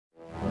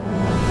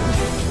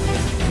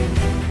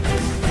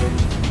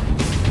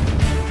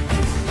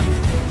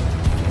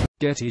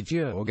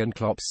GETTYJurgen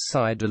Klopp's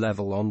side are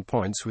level on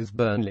points with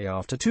Burnley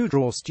after two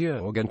draws.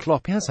 Jurgen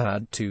Klopp has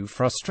had two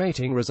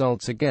frustrating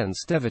results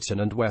against Everton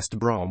and West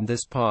Brom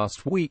this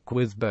past week,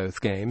 with both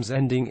games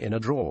ending in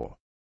a draw.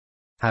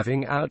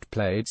 Having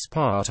outplayed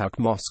Spartak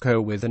Moscow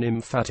with an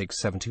emphatic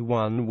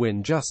 7-1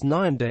 win just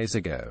 9 days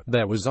ago,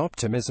 there was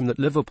optimism that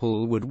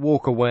Liverpool would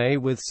walk away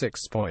with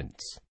 6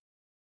 points.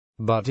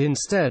 But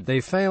instead they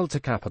failed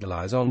to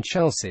capitalise on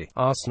Chelsea,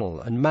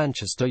 Arsenal and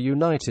Manchester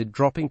United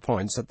dropping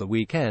points at the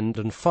weekend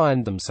and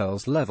find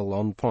themselves level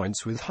on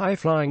points with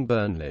high-flying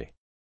Burnley.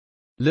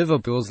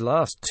 Liverpool's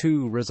last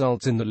two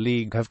results in the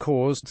league have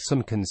caused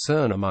some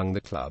concern among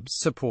the club's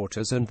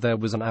supporters, and there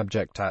was an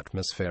abject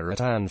atmosphere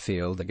at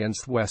Anfield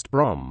against West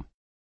Brom.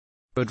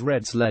 But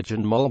Reds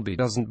legend Molby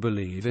doesn't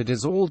believe it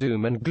is all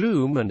doom and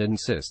gloom and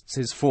insists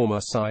his former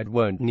side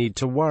won't need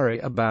to worry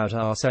about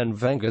Arsene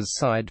Wenger's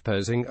side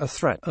posing a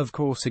threat. Of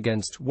course,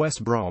 against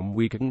West Brom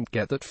we couldn't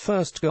get that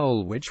first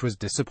goal, which was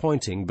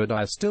disappointing, but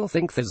I still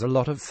think there's a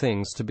lot of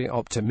things to be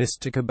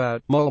optimistic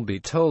about, Molby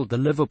told the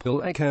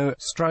Liverpool Echo.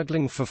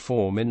 Struggling for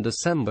form in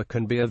December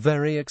can be a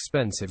very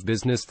expensive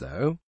business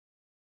though.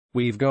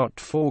 We've got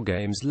 4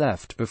 games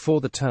left before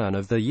the turn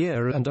of the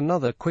year and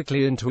another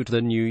quickly into the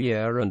new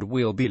year, and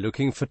we'll be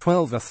looking for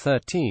 12 or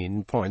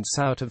 13 points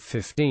out of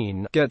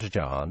 15.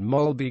 GETTYJurgen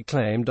Molby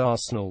claimed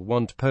Arsenal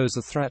won't pose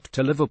a threat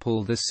to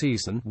Liverpool this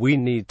season. We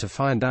need to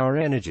find our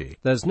energy.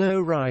 There's no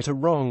right or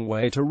wrong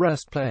way to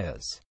rest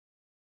players.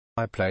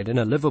 I played in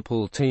a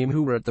Liverpool team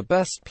who were at the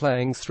best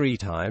playing 3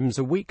 times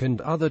a week and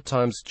other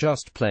times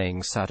just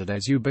playing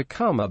Saturdays. You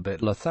become a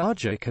bit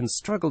lethargic and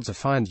struggle to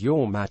find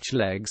your match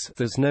legs.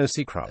 There's no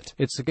secret.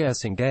 It's a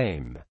guessing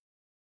game.